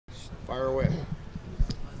Fire away.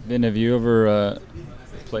 Vin, have you ever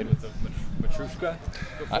played with the Matryoshka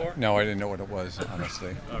before? No, I didn't know what it was,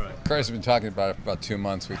 honestly. All right. Chris has been talking about it for about 2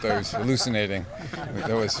 months. We thought he was hallucinating.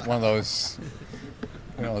 There was one of those,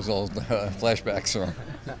 those old flashbacks. Or...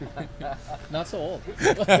 Not so old.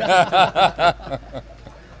 What's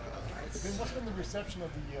been the reception of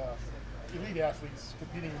the elite athletes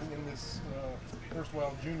competing in this first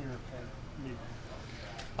World Junior meet?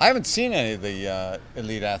 I haven't seen any of the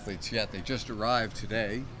elite athletes yet. They just arrived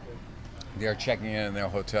today. They are checking in their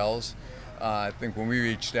hotels. I think when we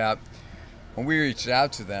reached out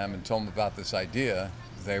to them and told them about this idea,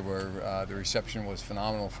 they were the reception was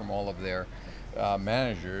phenomenal from all of their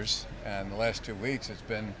managers. And the last 2 weeks, it's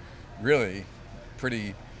been really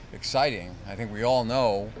pretty exciting. I think we all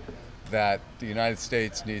know that the United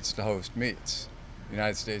States needs to host meets. The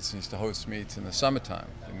United States needs to host meets in the summertime.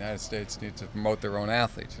 The United States needs to promote their own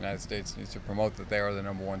athletes. The United States needs to promote that they are the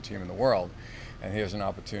 #1 team in the world. And here's an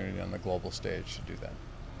opportunity on the global stage to do that.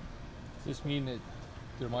 Does this mean that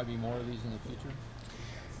there might be more of these in the future?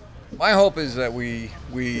 My hope is that we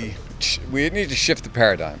need to shift the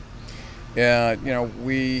paradigm.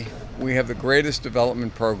 We have the greatest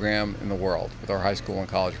development program in the world with our high school and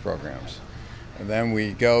college programs. And then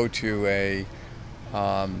we go to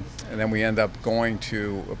and then we end up going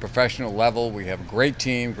to a professional level. We have a great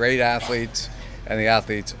team, great athletes, and the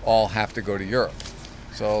athletes all have to go to Europe.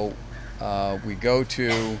 So we go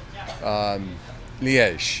to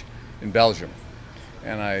Liège in Belgium,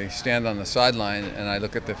 and I stand on the sideline and I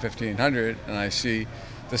look at the 1500 and I see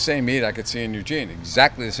the same meet I could see in Eugene.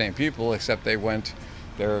 Exactly the same people, except they're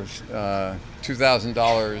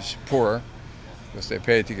 $2,000 poorer because they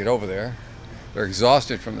paid to get over there. They're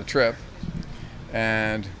exhausted from the trip,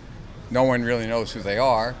 and no one really knows who they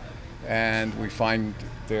are, and we find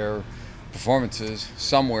their performances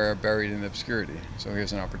somewhere buried in obscurity. So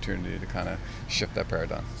here's an opportunity to kind of shift that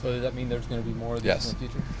paradigm. So does that mean there's going to be more of this in the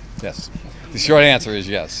future? Yes. The short answer is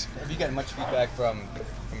yes. Have you gotten much feedback from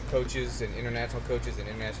coaches and international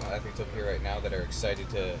athletes over here right now that are excited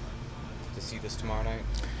to see this tomorrow night?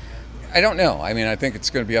 I don't know. I mean, I think it's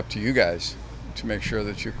going to be up to you guys to make sure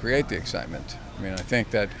that you create the excitement. I mean, I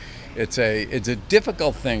think that it's a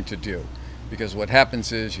difficult thing to do because what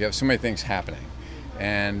happens is you have so many things happening,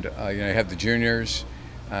 and you have the juniors,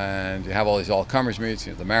 and you have all these all-comers meets,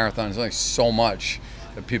 the marathon. There's only so much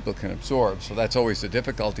that people can absorb, so that's always the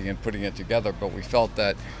difficulty in putting it together. But we felt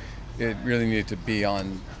that it really needed to be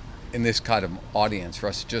in this kind of audience for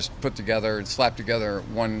us to just put together and slap together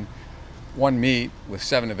one meet with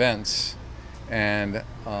 7 events and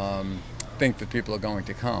think that people are going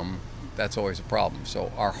to come. That's always a problem.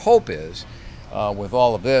 So our hope is, with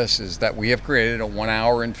all of this, is that we have created a 1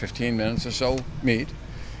 hour and 15 minutes or so meet.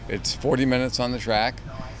 It's 40 minutes on the track.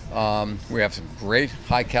 We have some great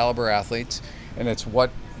high caliber athletes, and it's what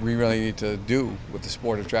we really need to do with the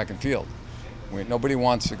sport of track and field. Nobody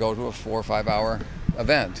wants to go to a 4 or 5 hour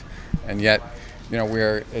event, and yet,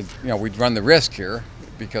 we'd run the risk here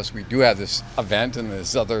because we do have this event and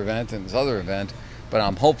this other event and this other event. But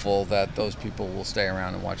I'm hopeful that those people will stay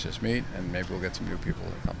around and watch this meet, and maybe we'll get some new people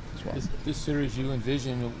to come as well. This series you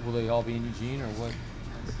envision, will they all be in Eugene or what?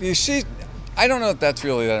 You see, I don't know if that's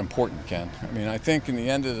really that important, Ken. I mean, I think in the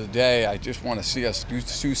end of the day, I just want to see us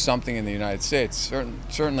do something in the United States.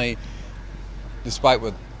 Certainly, despite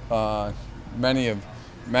what many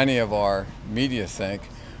of our media think,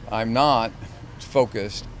 I'm not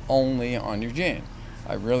focused only on Eugene.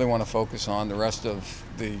 I really want to focus on the rest of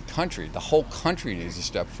the country. The whole country needs to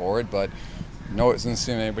step forward, but no, it doesn't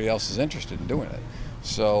seem anybody else is interested in doing it.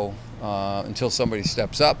 So until somebody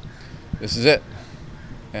steps up, this is it.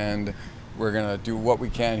 And we're going to do what we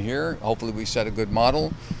can here. Hopefully we set a good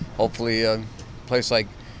model. Hopefully a place like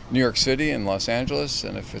New York City and Los Angeles,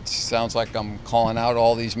 and if it sounds like I'm calling out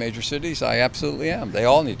all these major cities, I absolutely am. They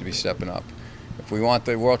all need to be stepping up. If we want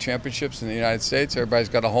the World Championships in the United States, everybody's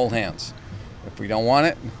got to hold hands. If we don't want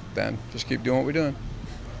it, then just keep doing what we're doing.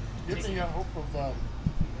 Do you have any hope of,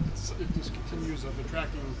 if this continues, of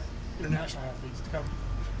attracting international athletes to come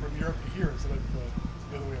from Europe to here instead of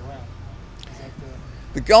the other way around? Is that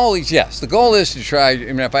the goal is, yes. The goal is to try, I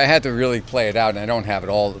mean, if I had to really play it out, and I don't have it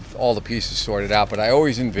all the pieces sorted out, but I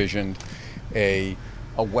always envisioned a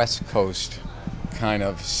West Coast kind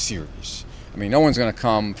of series. I mean, no one's going to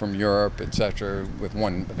come from Europe, etc., with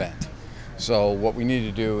one event. So what we need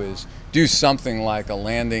to do is do something like a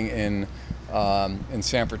landing in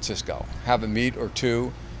San Francisco, have a meet or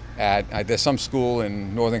two at there's some school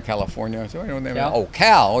in Northern California. So, Cal? Oh,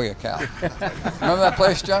 Cal. Oh, yeah, Cal. Remember that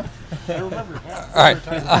place, John? I remember. All right.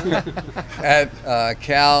 At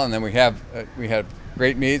Cal, and then we had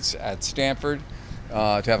great meets at Stanford,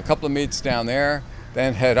 to have a couple of meets down there,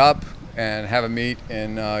 then head up and have a meet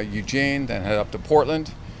in Eugene, then head up to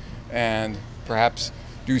Portland, and perhaps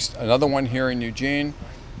do another one here in Eugene,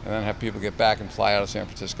 and then have people get back and fly out of San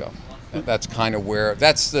Francisco. And that's kind of where,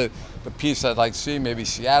 that's the piece I'd like to see. Maybe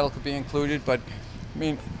Seattle could be included, but I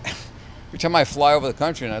mean, every time I fly over the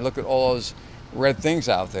country and I look at all those red things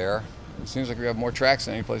out there, it seems like we have more tracks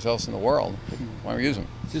than any place else in the world. Why don't we use them?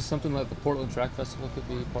 Is this something like the Portland Track Festival could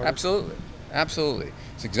be part Absolutely. Absolutely.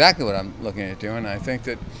 It's exactly what I'm looking at doing. I think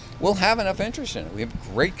that we'll have enough interest in it. We have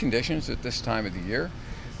great conditions at this time of the year,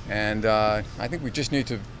 and I think we just need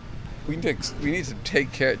to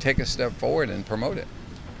take a step forward and promote it.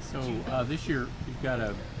 So this year you've got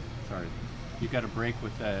a break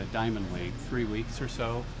with the Diamond League, 3 weeks or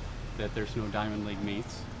so that there's no Diamond League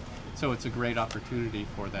meets. So it's a great opportunity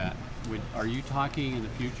for that. Are you talking in the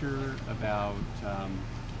future about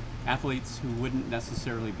athletes who wouldn't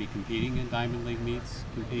necessarily be competing in Diamond League meets,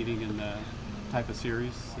 competing in the type of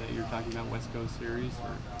series that you're talking about, West Coast Series?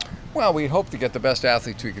 Or? Well, we hope to get the best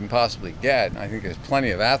athletes we can possibly get. I think there's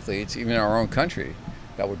plenty of athletes, even in our own country,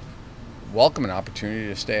 that would welcome an opportunity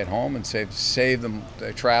to stay at home and save them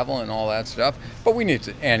their travel and all that stuff. But we need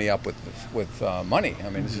to ante up with money. I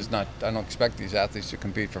mean, this is not. I don't expect these athletes to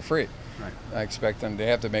compete for free. Right. I expect them. They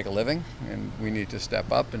have to make a living, and we need to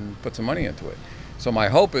step up and put some money into it. So my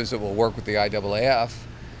hope is that we'll work with the IAAF,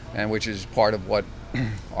 and which is part of what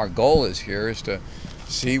our goal is here, is to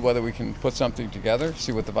see whether we can put something together,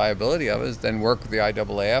 see what the viability of it is, then work with the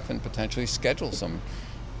IAAF and potentially schedule some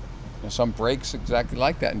breaks exactly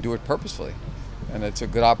like that and do it purposefully. And it's a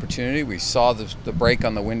good opportunity. We saw the break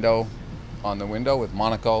on the window with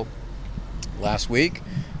Monaco last week,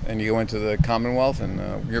 and you go into the Commonwealth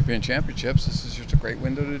and European Championships. This is just a great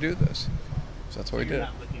window to do this. So that's what we did. You're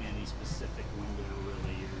not looking at any specific window,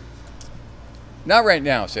 really? Not right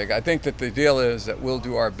now, Sig. I think that the deal is that we'll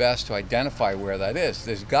do our best to identify where that is.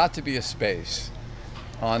 There's got to be a space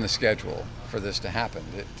on the schedule for this to happen.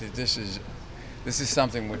 This is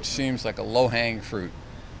something which seems like a low-hanging fruit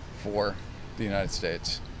for the United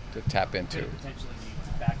States to tap into. Could it potentially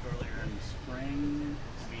be back earlier in the spring?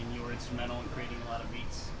 I mean, you were instrumental in creating a lot of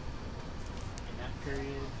meets in that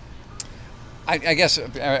period. I guess,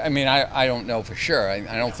 I mean, I don't know for sure.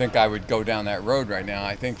 I don't think I would go down that road right now.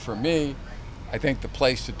 I think for me, I think the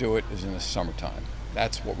place to do it is in the summertime.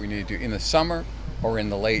 That's what we need to do, in the summer or in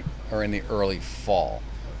the late or in the early fall.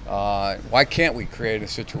 Why can't we create a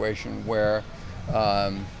situation where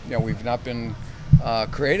we've not been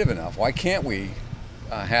creative enough? Why can't we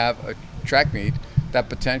have a track meet that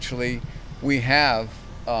potentially we have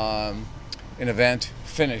an event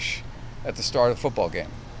finish at the start of a football game?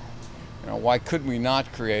 Why could we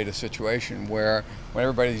not create a situation where when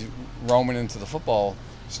everybody's roaming into the football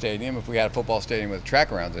stadium, if we had a football stadium with a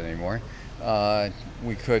track around it anymore,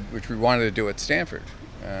 we could, which we wanted to do at Stanford.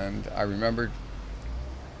 And I remember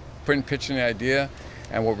pitching the idea,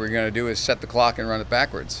 and what we're going to do is set the clock and run it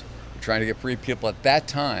backwards. We're trying to get free people at that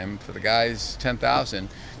time for the guys 10,000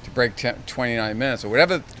 to break 29 minutes or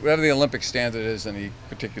whatever the Olympic standard is in the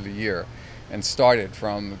particular year, and started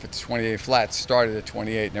from, if it's 28 flats, started at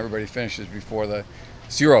 28, and everybody finishes before the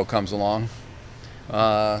 0 comes along.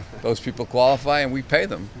 Those people qualify, and we pay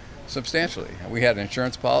them substantially. We had an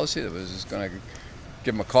insurance policy that was going to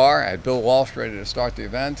give them a car. I had Bill Walsh ready to start the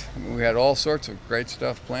event. I mean, we had all sorts of great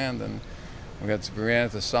stuff planned, and we ran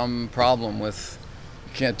into some problem with,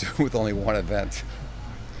 you can't do it with only one event.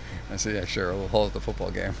 I said, yeah, sure, we'll hold the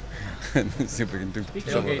football game and see if we can do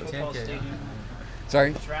some of it. Football stadium,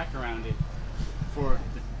 Sorry? the track around it, for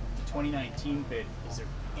the 2019 bid, is there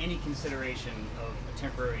any consideration of a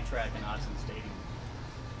temporary track in Hodgson Stadium?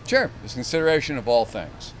 Sure, there's consideration of all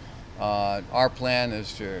things. Our plan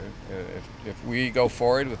is to, if we go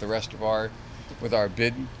forward with the rest of our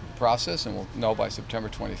bid process, and we'll know by September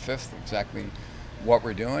 25th exactly what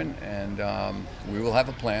we're doing, and we will have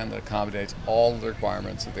a plan that accommodates all the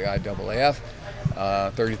requirements of the IAAF,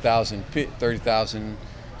 30,000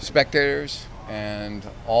 spectators, and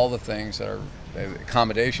all the things that are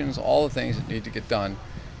accommodations, all the things that need to get done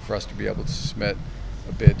for us to be able to submit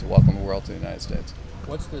a bid to welcome the world to the United States.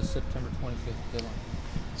 What's the September 25th deadline?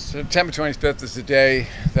 September 25th is the day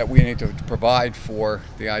that we need to provide for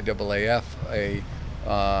the IAAF a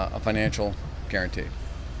financial guarantee.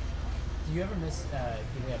 Do you ever miss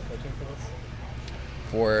giving up coaching for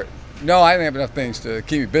this? No, I don't have enough things to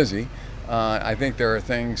keep me busy. I think there are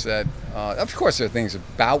things that, of course, there are things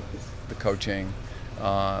about the coaching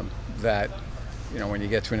that, when you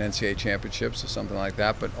get to an NCAA championships or something like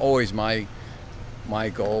that. But always my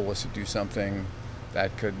goal was to do something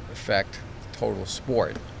that could affect total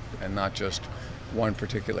sport and not just one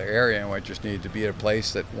particular area, and I just needed to be at a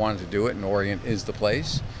place that wanted to do it, and Oregon is the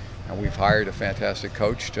place. And we've hired a fantastic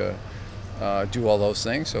coach to do all those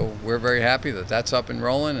things. So we're very happy that that's up and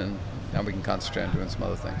rolling, and now we can concentrate on doing some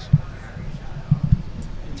other things.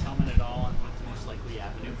 Can you comment at all on what the most likely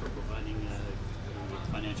avenue for providing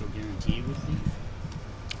a financial guarantee would be?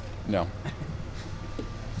 No.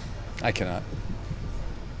 I cannot.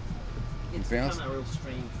 It's Anything become else? a real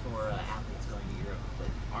strain for athletes going to Europe that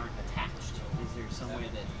aren't attached. Is there some way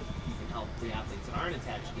that you can help the athletes that aren't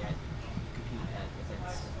attached yet compete at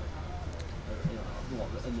events,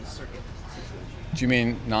 in this circuit situation? Do you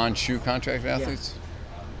mean non-shoe contract athletes?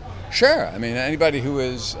 Sure. I mean, anybody who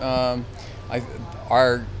is,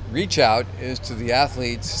 our reach out is to the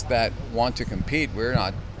athletes that want to compete.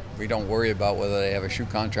 We don't worry about whether they have a shoe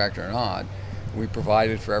contract or not. We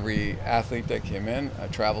provided for every athlete that came in a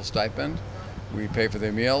travel stipend. We pay for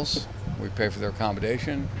their meals, we pay for their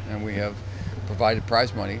accommodation, and we have provided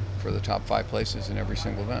prize money for the top 5 places in every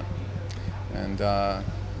single event. And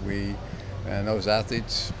those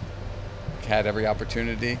athletes had every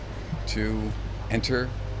opportunity to enter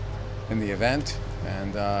in the event.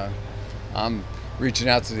 And I'm reaching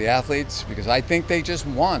out to the athletes because I think they just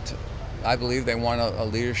I believe they want a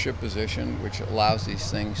leadership position which allows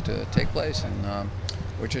these things to take place, and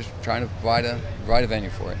we're just trying to provide a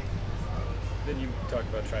venue for it. Then you talked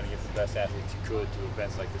about trying to get the best athletes you could to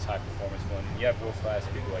events like this high-performance one. You have world-class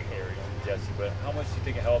people like Harry and Jesse, but how much do you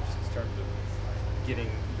think it helps in terms of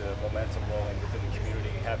getting the momentum rolling within the community,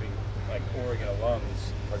 having like Oregon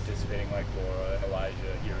alums participating like Laura and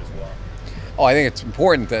Elijah here as well? Oh, I think it's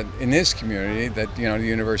important that in this community that the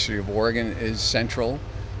University of Oregon is central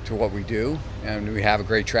to what we do, and we have a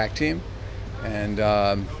great track team, and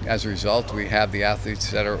as a result we have the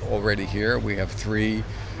athletes that are already here. We have 3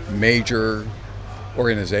 major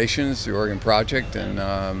organizations, the Oregon Project and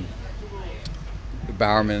the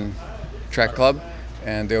Bowerman Track Club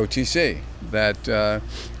and the OTC,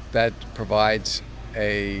 that provides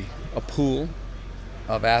a pool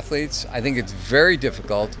of athletes. I think it's very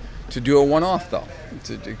difficult to do a one-off though. It's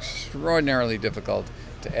extraordinarily difficult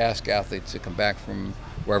to ask athletes to come back from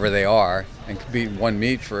wherever they are and compete in one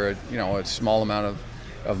meet for a small amount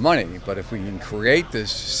of money. But if we can create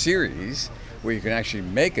this series where you can actually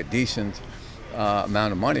make a decent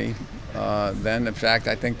amount of money, then in fact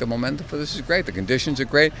I think the momentum for this is great. The conditions are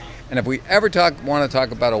great, and if we ever want to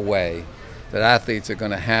talk about a way that athletes are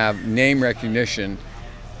going to have name recognition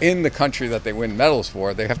in the country that they win medals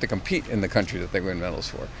for, they have to compete in the country that they win medals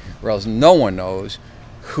for, or else no one knows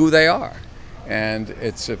who they are. And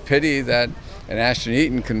it's a pity that an Ashton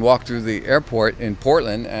Eaton can walk through the airport in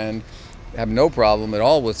Portland and have no problem at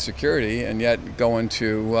all with security, and yet go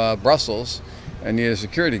into Brussels and need a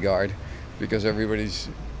security guard because everybody's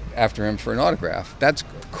after him for an autograph. That's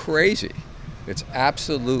crazy. It's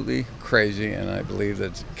absolutely crazy, and I believe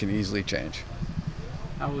that it can easily change.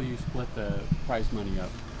 How will you split the prize money up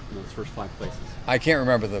in those first 5 places? I can't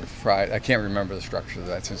remember the prize. I can't remember the structure of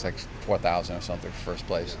that. It's like $4,000 or something for first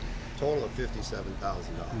place. Total of $57,000.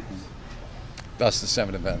 Thus the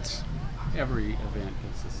 7 events. Every event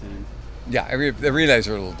is the same. Yeah, the relays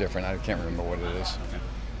are a little different. I can't remember what it is. Okay.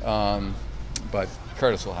 But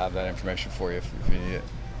Curtis will have that information for you if you need it.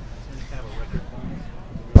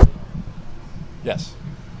 Yes.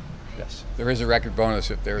 Yes. There is a record bonus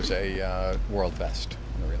if there's a world best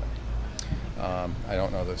in the relay. I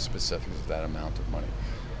don't know the specifics of that amount of money.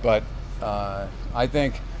 But I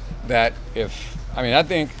think that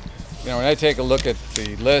when I take a look at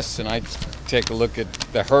the lists and I take a look at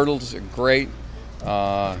the hurdles, are great.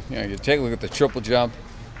 You take a look at the triple jump.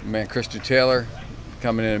 Man, Christian Taylor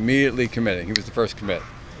coming in immediately committing. He was the first commit.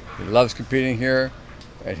 He loves competing here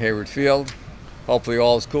at Hayward Field. Hopefully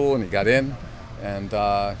all is cool and he got in. And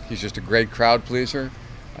he's just a great crowd pleaser.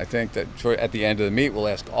 I think that at the end of the meet, we'll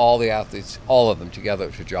ask all the athletes, all of them together,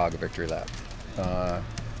 to jog a victory lap.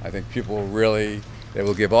 I think people they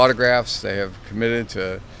will give autographs. They have committed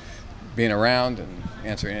to being around and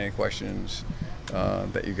answering any questions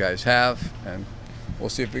that you guys have, and we'll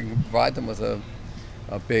see if we can provide them with a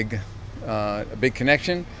big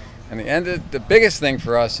connection. And the biggest thing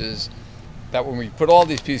for us is that when we put all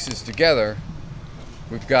these pieces together,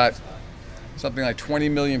 we've got something like 20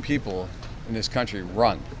 million people in this country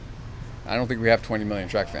run. I don't think we have 20 million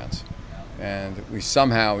track fans, and we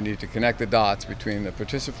somehow need to connect the dots between the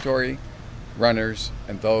participatory runners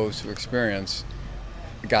and those who experience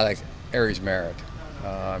a guy like Aries Merritt.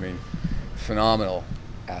 Phenomenal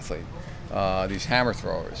athlete. These hammer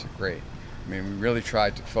throwers are great. We really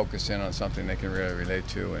tried to focus in on something they can really relate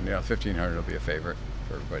to, and 1,500 will be a favorite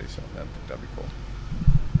for everybody, so that'd be cool.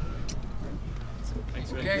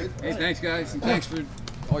 Thanks, Vin. Okay. Hey, thanks guys, and thanks for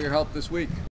all your help this week.